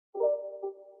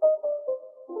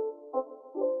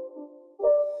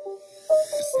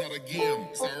start again.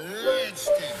 It's a rich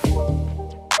thing.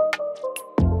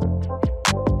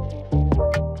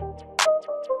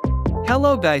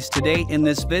 Hello guys, today in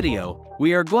this video,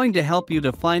 we are going to help you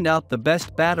to find out the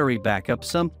best battery backup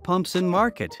sump pumps in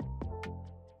market.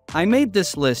 I made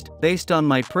this list based on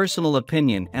my personal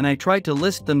opinion and I tried to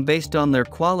list them based on their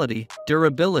quality,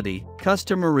 durability,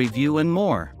 customer review and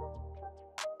more.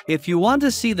 If you want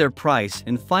to see their price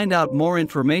and find out more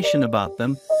information about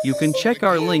them, you can check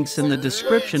our links in the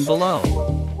description below.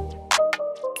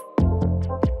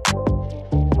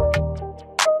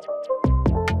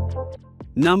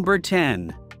 Number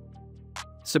 10.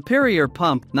 Superior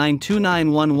Pump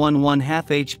 929111 half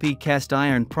HP Cast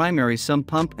Iron Primary Sump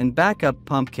Pump and Backup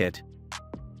Pump Kit.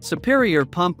 Superior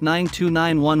Pump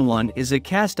 92911 is a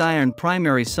cast iron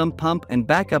primary sump pump and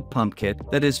backup pump kit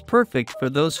that is perfect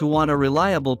for those who want a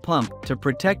reliable pump to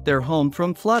protect their home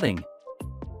from flooding.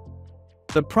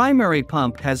 The primary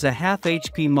pump has a half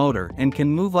HP motor and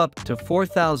can move up to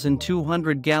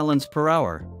 4,200 gallons per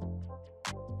hour.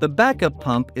 The backup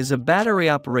pump is a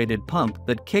battery-operated pump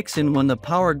that kicks in when the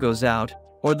power goes out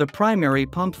or the primary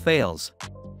pump fails.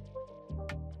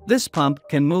 This pump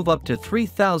can move up to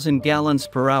 3,000 gallons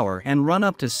per hour and run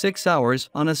up to 6 hours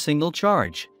on a single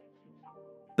charge.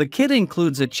 The kit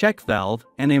includes a check valve,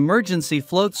 an emergency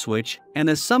float switch,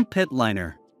 and a sump pit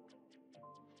liner.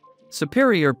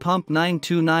 Superior Pump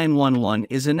 92911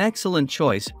 is an excellent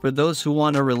choice for those who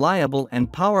want a reliable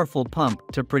and powerful pump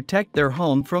to protect their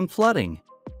home from flooding.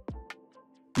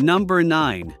 Number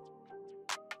 9.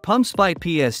 PumpSpy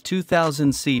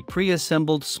PS2000C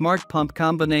Pre-Assembled Smart Pump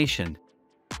Combination.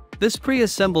 This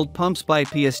pre-assembled PumpSpy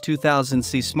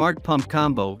PS2000C Smart Pump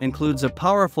Combo includes a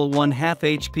powerful 1/2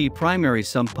 HP primary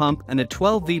sump pump and a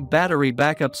 12V battery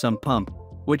backup sump pump,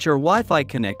 which are Wi-Fi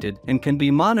connected and can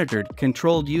be monitored,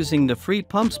 controlled using the free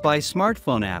PumpSpy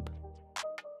smartphone app.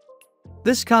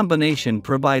 This combination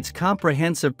provides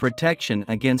comprehensive protection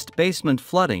against basement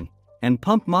flooding, and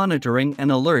pump monitoring and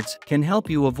alerts can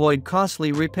help you avoid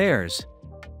costly repairs.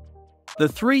 The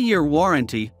 3-year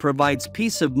warranty provides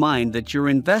peace of mind that your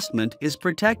investment is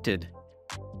protected.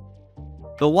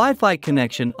 The Wi-Fi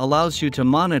connection allows you to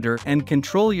monitor and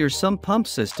control your sump pump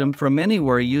system from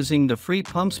anywhere using the free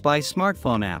PumpSpy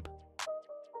smartphone app.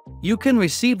 You can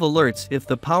receive alerts if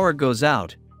the power goes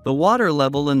out, the water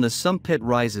level in the sump pit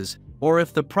rises, or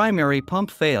if the primary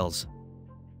pump fails.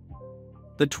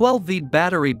 The 12V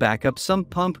battery backup sump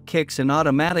pump kicks in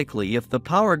automatically if the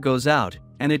power goes out,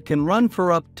 and it can run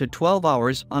for up to 12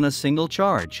 hours on a single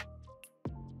charge.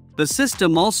 The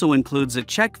system also includes a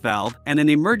check valve and an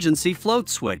emergency float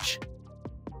switch.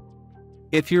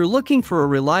 If you're looking for a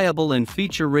reliable and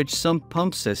feature-rich sump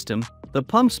pump system, the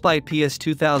PumpSpy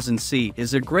PS2000C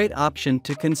is a great option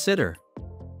to consider.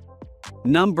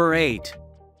 Number 8.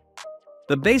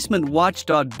 The Basement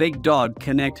Watchdog Big Dog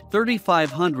Connect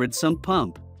 3500 Sump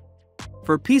Pump.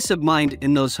 For peace of mind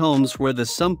in those homes where the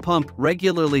sump pump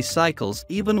regularly cycles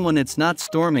even when it's not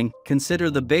storming, consider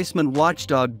the Basement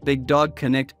Watchdog Big Dog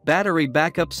Connect Battery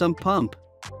Backup Sump Pump.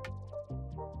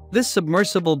 This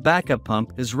submersible backup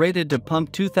pump is rated to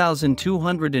pump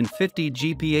 2,250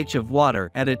 GPH of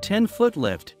water at a 10-foot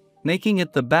lift, making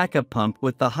it the backup pump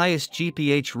with the highest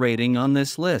GPH rating on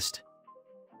this list.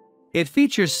 It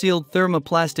features sealed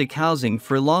thermoplastic housing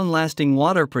for long-lasting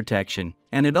water protection,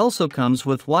 and it also comes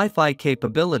with Wi-Fi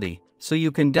capability, so you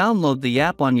can download the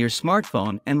app on your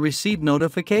smartphone and receive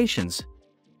notifications.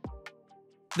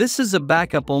 This is a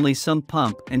backup-only sump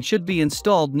pump and should be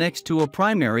installed next to a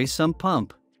primary sump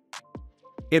pump.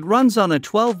 It runs on a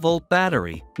 12-volt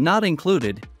battery, not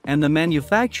included, and the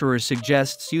manufacturer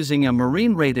suggests using a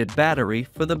marine-rated battery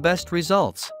for the best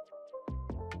results.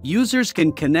 Users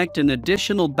can connect an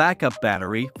additional backup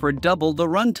battery for double the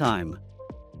runtime.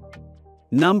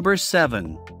 Number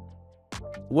 7.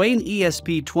 Wayne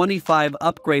ESP25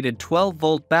 Upgraded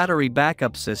 12-Volt Battery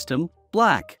Backup System,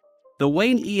 Black. The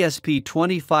Wayne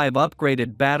ESP25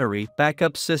 Upgraded Battery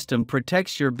Backup System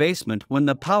protects your basement when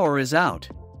the power is out.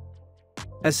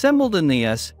 Assembled in the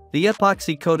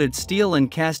epoxy-coated steel and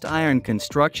cast iron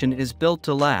construction is built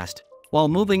to last, while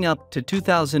moving up to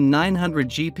 2,900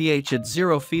 GPH at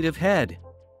 0 feet of head.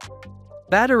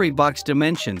 Battery box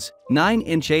dimensions: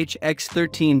 9-inch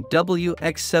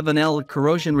HX13W-X7L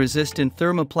corrosion-resistant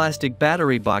thermoplastic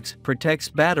battery box protects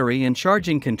battery and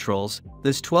charging controls.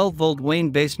 This 12-volt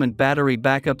Wayne basement battery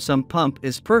backup sump pump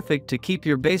is perfect to keep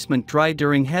your basement dry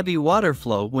during heavy water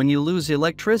flow when you lose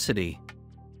electricity.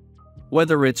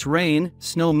 Whether it's rain,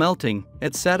 snow melting,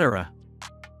 etc.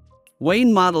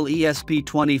 Wayne model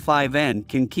ESP25N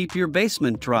can keep your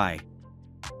basement dry.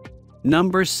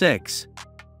 Number 6.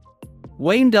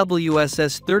 Wayne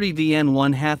WSS 30VN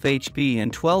 1/2 HP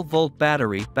and 12-volt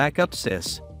battery backup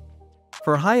sys.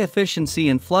 For high efficiency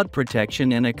and flood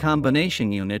protection in a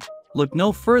combination unit, look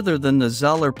no further than the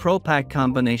Zoller ProPack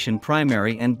combination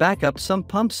primary and backup sump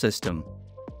pump system.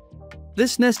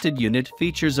 This nested unit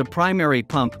features a primary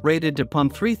pump rated to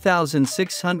pump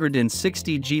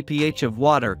 3,660 GPH of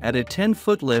water at a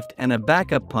 10-foot lift and a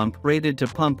backup pump rated to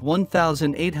pump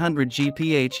 1,800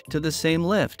 GPH to the same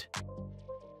lift.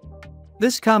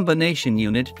 This combination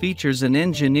unit features an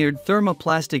engineered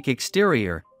thermoplastic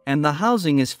exterior, and the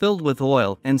housing is filled with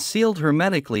oil and sealed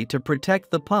hermetically to protect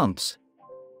the pumps.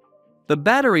 The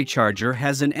battery charger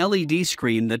has an LED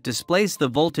screen that displays the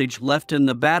voltage left in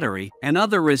the battery and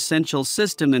other essential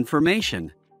system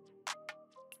information.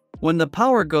 When the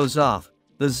power goes off,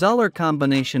 the Zoller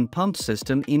combination pump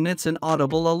system emits an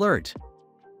audible alert.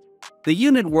 The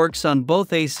unit works on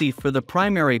both AC for the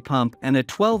primary pump and a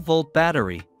 12-volt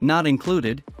battery, not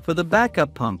included, for the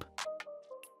backup pump.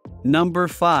 Number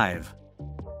 5.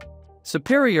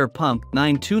 Superior Pump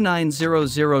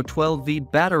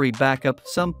 9290012V Battery Backup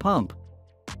Sump Pump.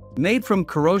 Made from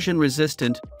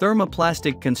corrosion-resistant,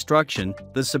 thermoplastic construction,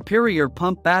 the Superior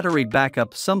Pump Battery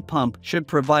Backup Sump Pump should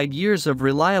provide years of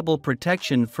reliable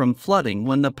protection from flooding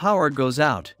when the power goes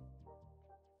out.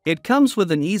 It comes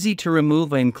with an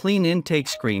easy-to-remove and clean intake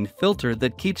screen filter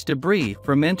that keeps debris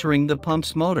from entering the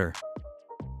pump's motor.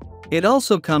 It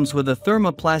also comes with a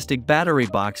thermoplastic battery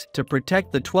box to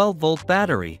protect the 12-volt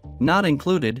battery, not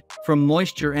included, from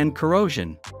moisture and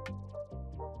corrosion.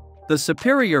 The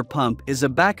Superior Pump is a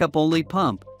backup-only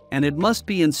pump, and it must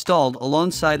be installed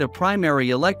alongside a primary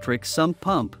electric sump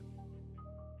pump.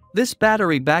 This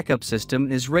battery backup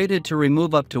system is rated to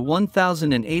remove up to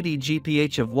 1,080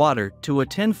 GPH of water to a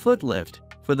 10-foot lift.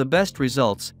 For the best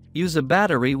results, use a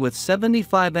battery with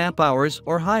 75 amp-hours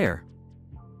or higher.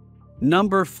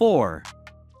 Number 4.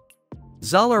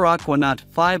 Zoller Aquanaut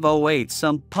 508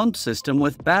 Sump Pump System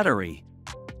with Battery.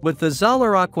 With the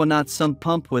Zoller Aquanaut Sump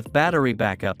Pump with battery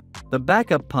backup, the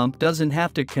backup pump doesn't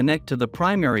have to connect to the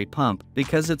primary pump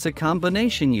because it's a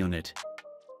combination unit.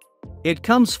 It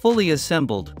comes fully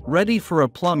assembled, ready for a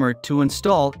plumber to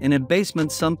install in a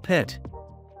basement sump pit.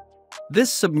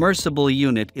 This submersible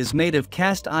unit is made of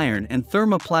cast iron and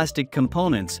thermoplastic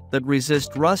components that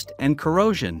resist rust and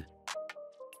corrosion.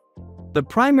 The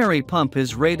primary pump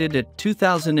is rated at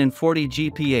 2,040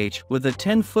 GPH with a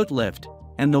 10-foot lift,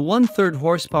 and the 1/3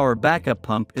 horsepower backup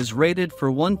pump is rated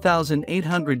for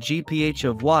 1,800 GPH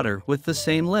of water with the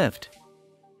same lift.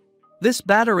 This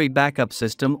battery backup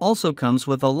system also comes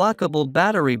with a lockable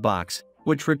battery box,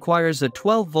 which requires a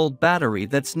 12-volt battery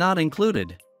that's not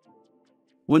included.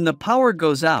 When the power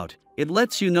goes out, it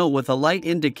lets you know with a light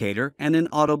indicator and an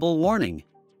audible warning.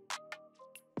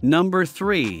 Number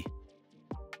 3.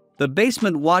 The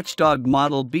Basement Watchdog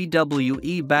Model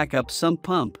BWE Backup Sump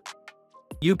Pump.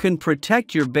 You can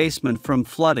protect your basement from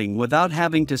flooding without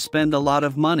having to spend a lot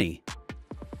of money.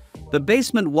 The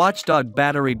Basement Watchdog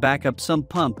Battery Backup Sump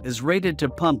Pump is rated to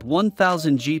pump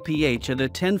 1,000 GPH at a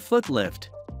 10-foot lift.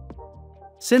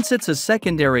 Since it's a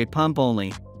secondary pump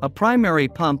only, a primary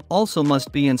pump also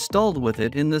must be installed with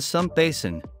it in the sump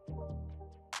basin.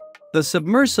 The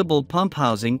submersible pump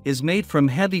housing is made from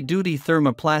heavy-duty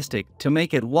thermoplastic to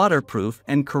make it waterproof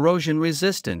and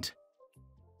corrosion-resistant.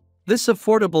 This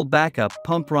affordable backup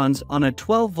pump runs on a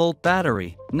 12-volt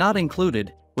battery, not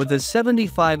included, with a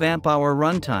 75 amp-hour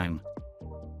runtime.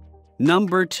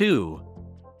 Number 2.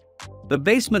 The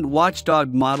Basement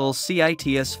Watchdog Model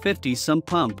CITS 50 Sump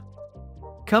Pump.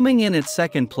 Coming in at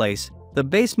second place, the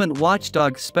Basement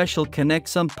Watchdog Special Connect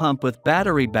Sump Pump with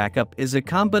battery backup is a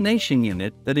combination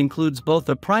unit that includes both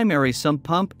a primary sump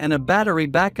pump and a battery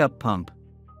backup pump.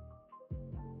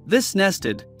 This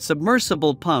nested,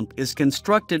 submersible pump is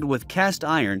constructed with cast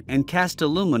iron and cast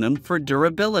aluminum for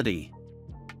durability.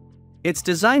 It's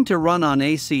designed to run on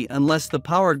AC unless the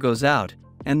power goes out,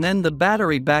 and then the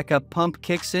battery backup pump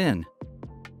kicks in.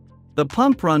 The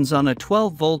pump runs on a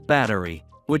 12-volt battery,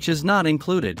 which is not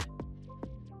included.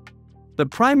 The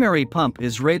primary pump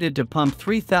is rated to pump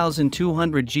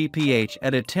 3,200 GPH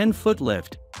at a 10-foot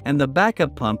lift, and the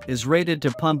backup pump is rated to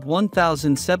pump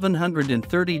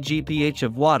 1,730 GPH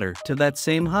of water to that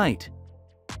same height.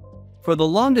 For the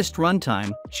longest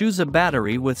runtime, choose a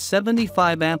battery with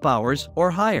 75 amp-hours or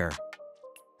higher.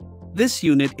 This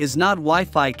unit is not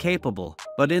Wi-Fi capable,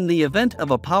 but in the event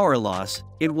of a power loss,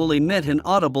 it will emit an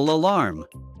audible alarm.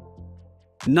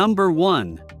 Number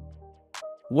 1.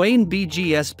 Wayne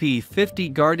BGSP 50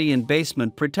 Guardian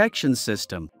Basement Protection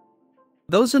System.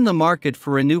 Those in the market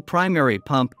for a new primary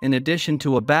pump in addition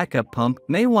to a backup pump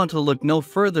may want to look no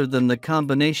further than the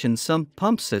combination sump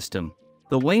pump system.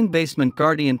 the Wayne Basement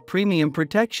Guardian Premium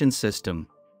Protection System.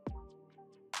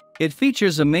 It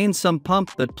features a main sump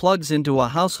pump that plugs into a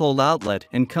household outlet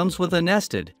and comes with a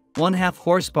nested, 1/2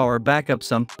 horsepower backup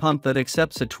sump pump that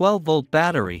accepts a 12-volt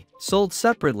battery, sold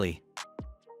separately.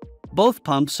 Both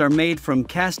pumps are made from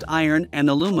cast iron and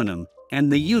aluminum, and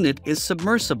the unit is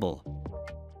submersible.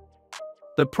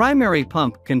 The primary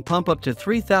pump can pump up to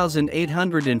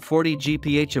 3,840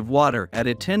 GPH of water at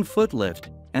a 10-foot lift,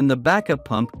 and the backup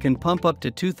pump can pump up to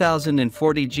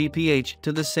 2,040 GPH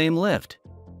to the same lift.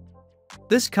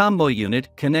 This combo unit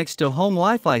connects to home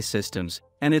Wi-Fi systems,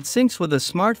 and it syncs with a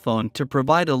smartphone to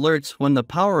provide alerts when the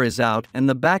power is out and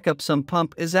the backup sump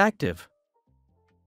pump is active.